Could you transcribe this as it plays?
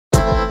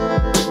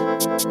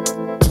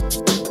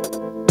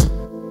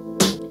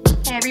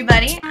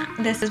everybody,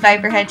 this is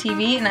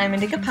ViperHeadTV and I'm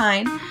Indica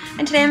Pine,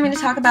 and today I'm going to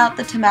talk about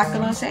the Tobacco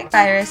Mosaic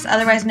Virus,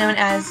 otherwise known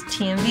as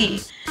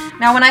TMV.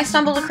 Now when I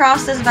stumbled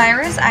across this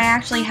virus, I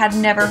actually had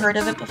never heard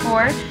of it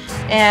before,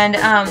 and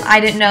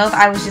I didn't know if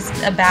I was just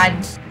a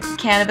bad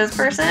cannabis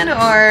person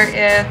or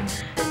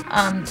if,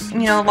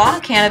 a lot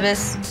of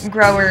cannabis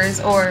growers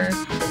or,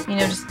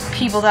 just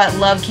people that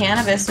love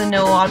cannabis and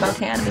know a lot about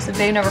cannabis if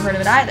they've never heard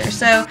of it either.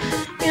 So,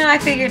 I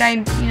figured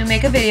I'd,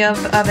 make a video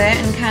of it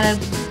and kind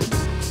of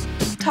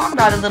talk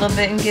about it a little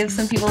bit and give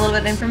some people a little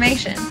bit of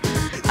information.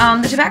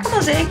 The Tobacco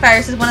Mosaic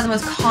Virus is one of the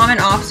most common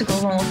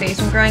obstacles one will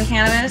face when growing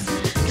cannabis.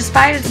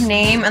 Despite its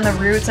name and the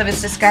roots of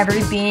its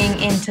discovery being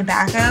in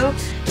tobacco,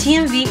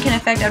 TMV can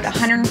affect up to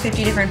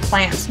 150 different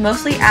plants,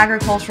 mostly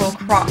agricultural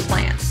crop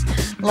plants,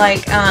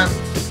 like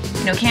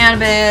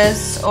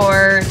cannabis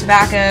or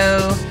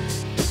tobacco,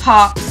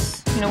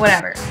 hops,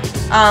 whatever.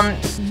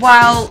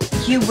 While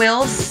you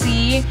will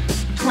see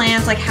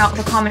plants like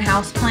the common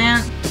house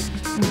plant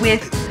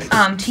with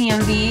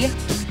TMV,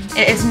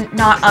 it's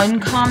not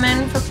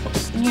uncommon for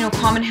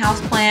common house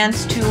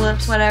plants,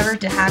 tulips, whatever,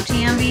 to have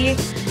TMV.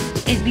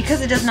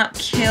 Because it does not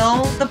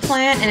kill the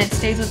plant and it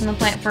stays within the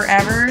plant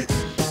forever,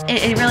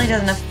 it really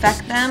doesn't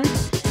affect them.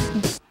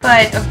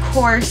 But of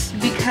course,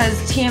 because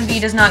TMV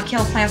does not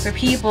kill plants or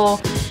people,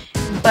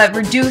 but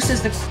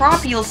reduces the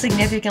crop yield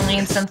significantly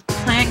and stunts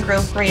plant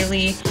growth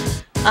greatly,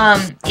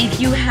 if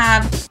you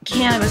have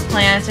cannabis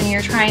plants and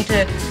you're trying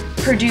to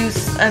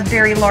produce a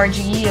very large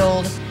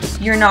yield,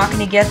 you're not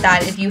going to get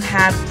that if you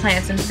have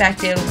plants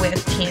infected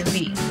with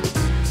TMV.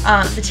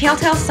 The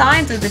telltale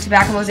signs of the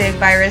Tobacco Mosaic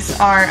Virus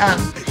are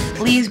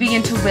leaves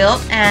begin to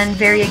wilt and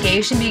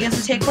variegation begins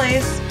to take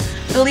place.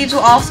 The leaves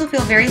will also feel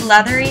very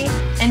leathery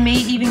and may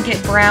even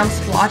get brown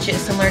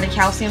splotches similar to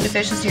calcium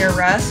deficiency or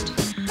rust.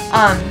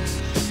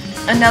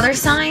 Another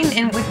sign,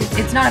 and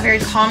it's not a very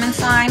common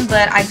sign,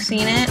 but I've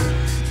seen it,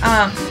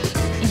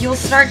 you'll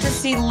start to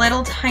see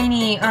little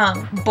tiny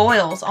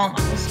boils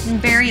almost.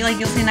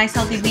 You'll see a nice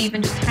healthy leaf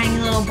and just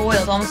tiny little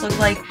boils, almost look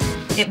like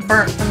it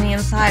burnt from the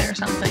inside or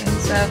something.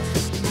 So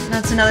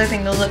that's another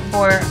thing to look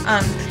for.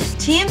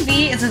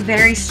 TMV is a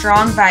very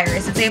strong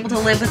virus. It's able to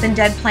live within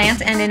dead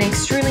plants and in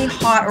extremely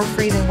hot or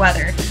freezing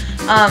weather.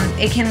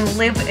 It can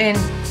live in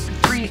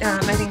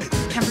I think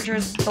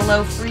temperatures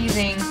below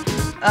freezing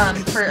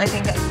for I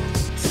think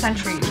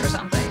centuries or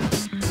something.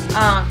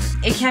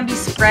 It can be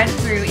spread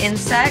through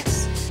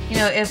insects.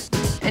 If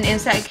an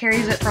insect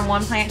carries it from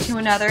one plant to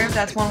another,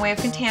 that's one way of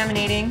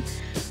contaminating.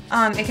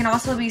 It can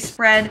also be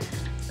spread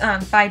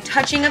by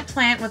touching a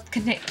plant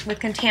with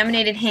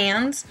contaminated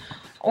hands,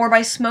 or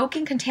by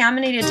smoking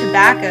contaminated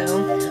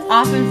tobacco,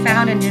 often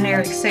found in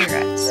generic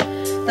cigarettes.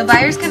 The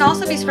virus can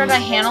also be spread by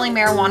handling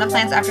marijuana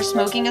plants after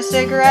smoking a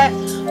cigarette,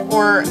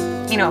 or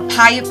a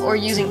pipe, or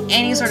using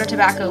any sort of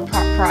tobacco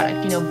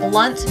product.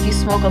 Blunts, if you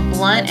smoke a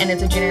blunt and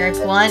it's a generic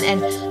blunt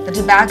and the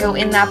tobacco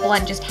in that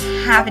blunt just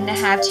happened to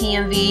have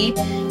TMV,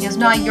 it's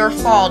not your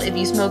fault if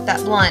you smoke that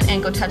blunt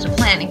and go touch a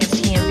plant and gets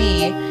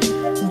TMV,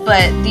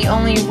 but the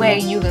only way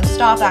you can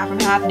stop that from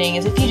happening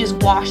is if you just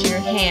wash your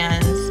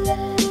hands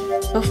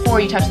before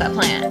you touch that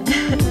plant.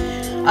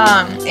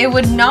 It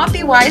would not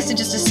be wise to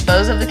just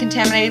dispose of the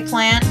contaminated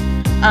plant.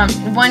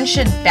 One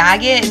should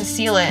bag it and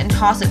seal it and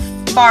toss it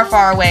far,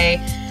 far away,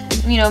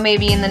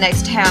 maybe in the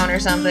next town or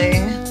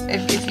something,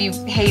 if you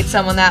hate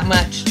someone that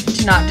much,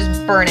 to not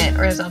just burn it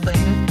or something.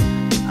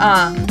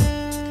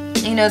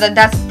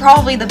 That's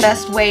probably the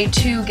best way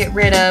to get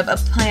rid of a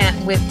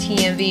plant with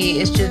TMV,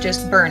 is to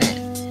just burn it.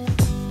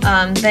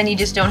 Then you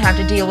just don't have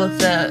to deal with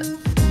the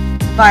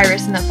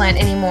virus in the plant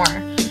anymore.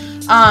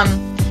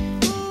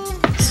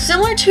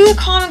 Similar to the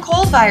common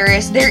cold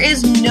virus, there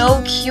is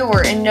no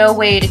cure and no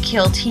way to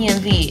kill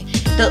TMV.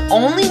 The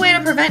only way to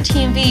prevent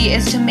TMV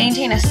is to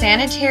maintain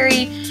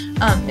sanitary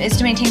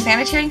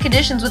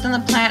conditions within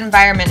the plant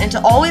environment, and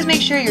to always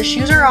make sure your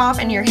shoes are off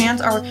and your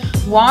hands are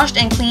washed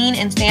and clean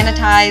and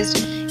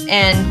sanitized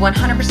and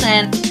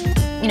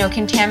 100%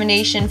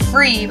 contamination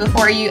free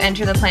before you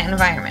enter the plant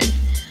environment.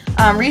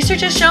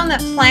 Research has shown that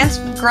plants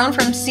grown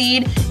from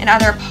seed in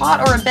either a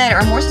pot or a bed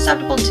are more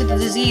susceptible to the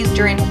disease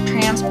during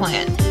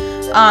transplant.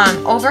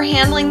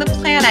 Overhandling the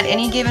plant at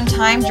any given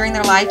time during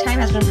their lifetime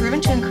has been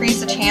proven to increase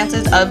the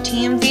chances of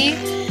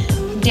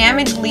TMV.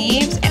 Damaged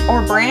leaves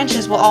or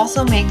branches will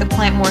also make the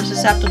plant more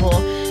susceptible.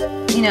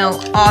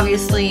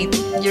 Obviously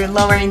you're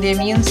lowering the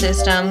immune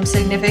system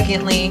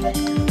significantly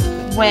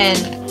when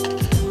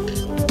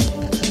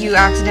you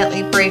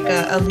accidentally break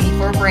a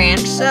leaf or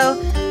branch,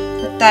 so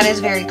that is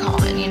very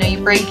common.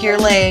 You break your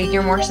leg,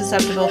 you're more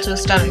susceptible to a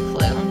stomach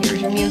flu.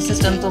 Your immune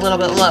system's a little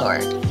bit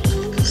lower.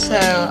 So,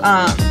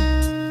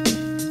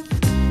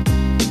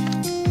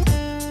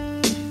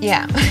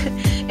 yeah.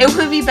 It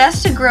would be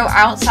best to grow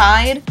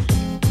outside.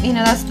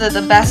 That's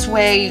the best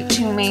way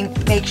to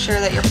make sure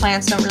that your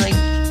plants don't really,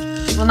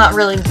 well, not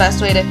really the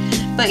best way to,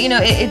 but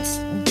it's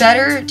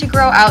better to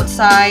grow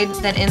outside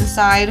than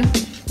inside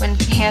when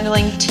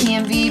handling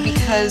TMV,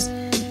 because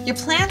your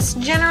plants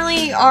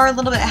generally are a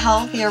little bit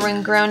healthier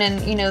when grown in,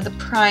 the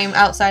prime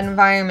outside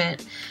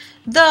environment.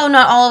 though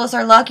not all of us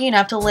are lucky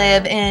enough to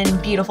live in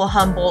beautiful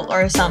Humboldt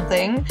or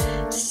something.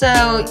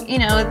 So, you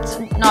know, it's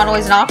not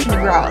always an option to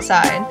grow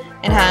outside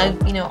and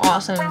have, you know,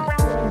 awesome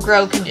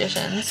grow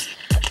conditions.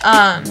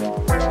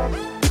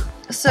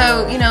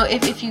 So, you know,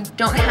 if you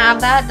don't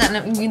have that,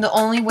 then the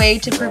only way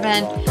to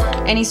prevent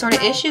any sort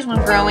of issues when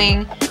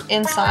growing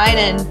inside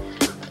and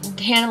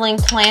handling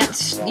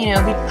plants, you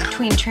know,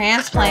 between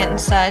transplant and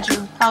such,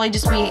 would probably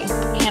just be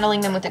handling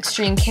them with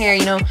extreme care.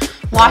 You know,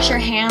 wash your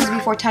hands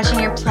before touching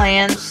your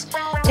plants,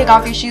 take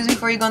off your shoes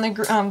before you go in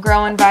the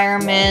grow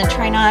environment,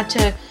 try not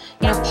to,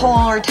 you know,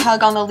 pull or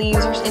tug on the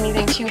leaves or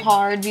anything too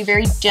hard, be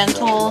very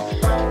gentle,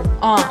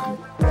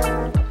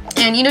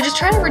 and, you know, just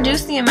try to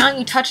reduce the amount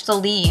you touch the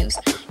leaves,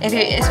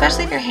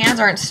 especially if your hands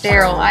aren't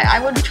sterile. I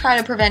would try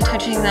to prevent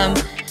touching them,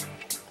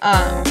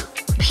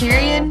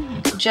 period,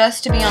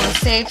 just to be on the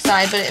safe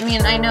side, but I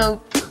mean, I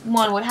know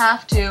one would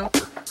have to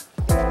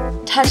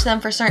touch them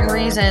for certain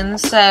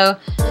reasons, so,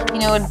 you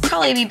know, it would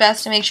probably be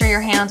best to make sure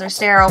your hands are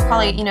sterile.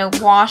 Probably, you know,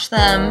 wash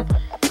them,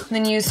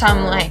 then use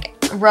some, like,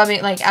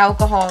 rubbing, like,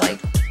 alcohol,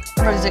 like,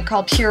 what is it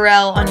called,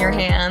 Purell on your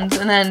hands,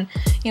 and then,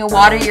 you know,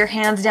 water your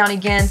hands down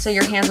again so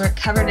your hands aren't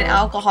covered in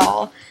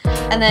alcohol,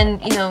 and then,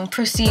 you know,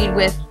 proceed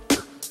with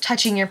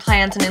touching your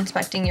plants and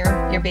inspecting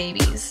your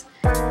babies.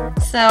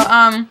 So,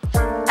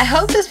 I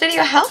hope this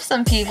video helps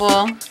some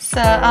people.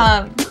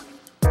 So,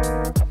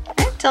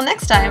 till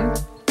next time.